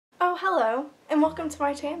hello, and welcome to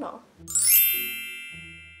my channel.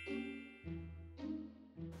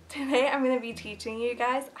 Today I'm going to be teaching you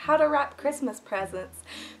guys how to wrap Christmas presents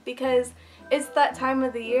because it's that time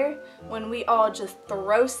of the year when we all just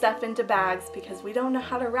throw stuff into bags because we don't know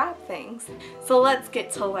how to wrap things. So let's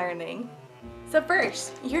get to learning. So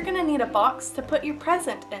first, you're going to need a box to put your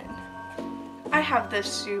present in. I have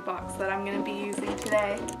this shoe box that I'm going to be using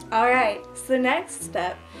today. Alright, so the next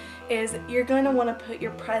step is you're going to want to put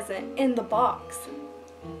your present in the box.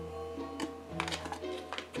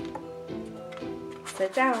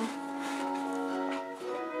 Sit down.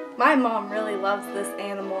 My mom really loves this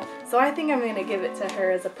animal, so I think I'm going to give it to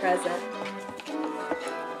her as a present.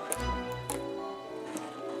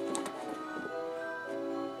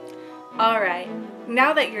 Alright,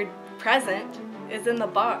 now that your present is in the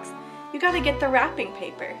box, you got to get the wrapping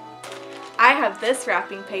paper. I have this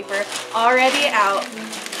wrapping paper already out.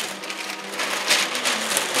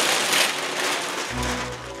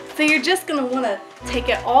 So you're just going to want to take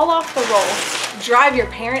it all off the roll, drive your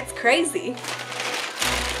parents crazy.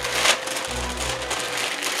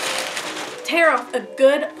 Tear off a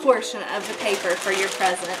good portion of the paper for your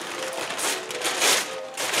present.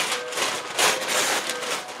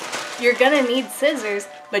 You're going to need scissors,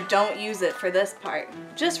 but don't use it for this part.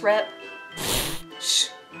 Just rip. Shh.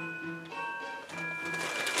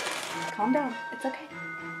 Calm down. It's okay.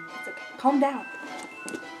 It's okay. Calm down.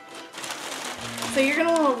 So you're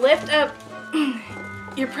going to want to lift up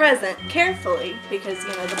your present carefully because, you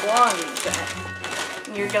know, the belongings in it.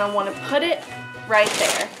 And you're going to want to put it right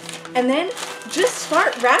there. And then just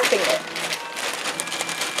start wrapping it.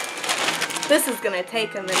 This is going to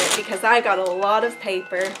take a minute because I got a lot of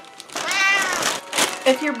paper.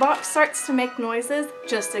 If your box starts to make noises,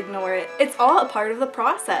 just ignore it. It's all a part of the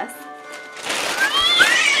process.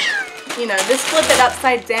 You know, just flip it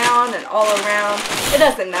upside down and all around. It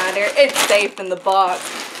doesn't matter. It's safe in the box.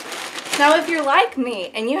 Now, if you're like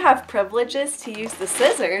me and you have privileges to use the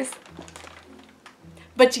scissors,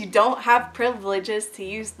 but you don't have privileges to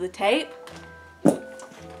use the tape,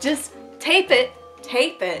 just tape it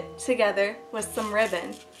together with some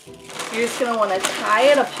ribbon. You're just going to want to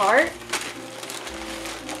tie it apart.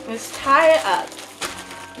 Just tie it up.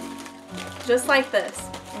 Just like this.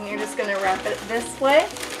 And you're just going to wrap it this way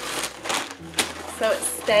so it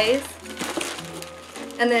stays.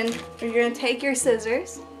 And then you're going to take your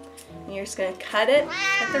scissors and you're just going to cut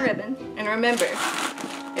the ribbon. And remember,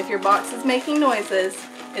 if your box is making noises,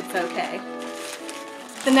 it's okay.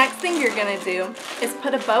 The next thing you're going to do is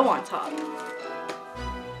put a bow on top.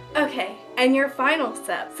 Okay, and your final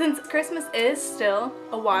step, since Christmas is still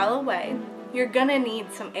a while away, you're going to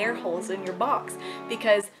need some air holes in your box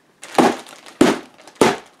because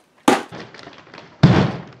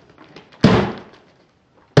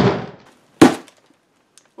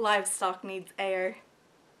livestock needs air.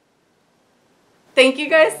 Thank you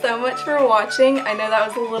guys so much for watching. I know that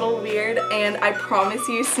was a little weird, and I promise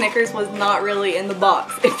you Snickers was not really in the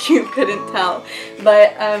box if you couldn't tell.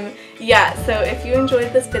 But yeah, so if you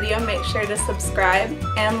enjoyed this video, make sure to subscribe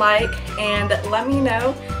and like, and let me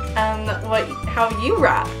know how you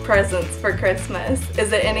wrap presents for Christmas.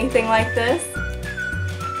 Is it anything like this?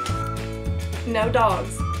 No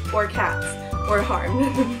dogs or cats were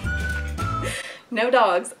harmed. No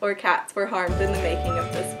dogs or cats were harmed in the making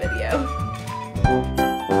of this video.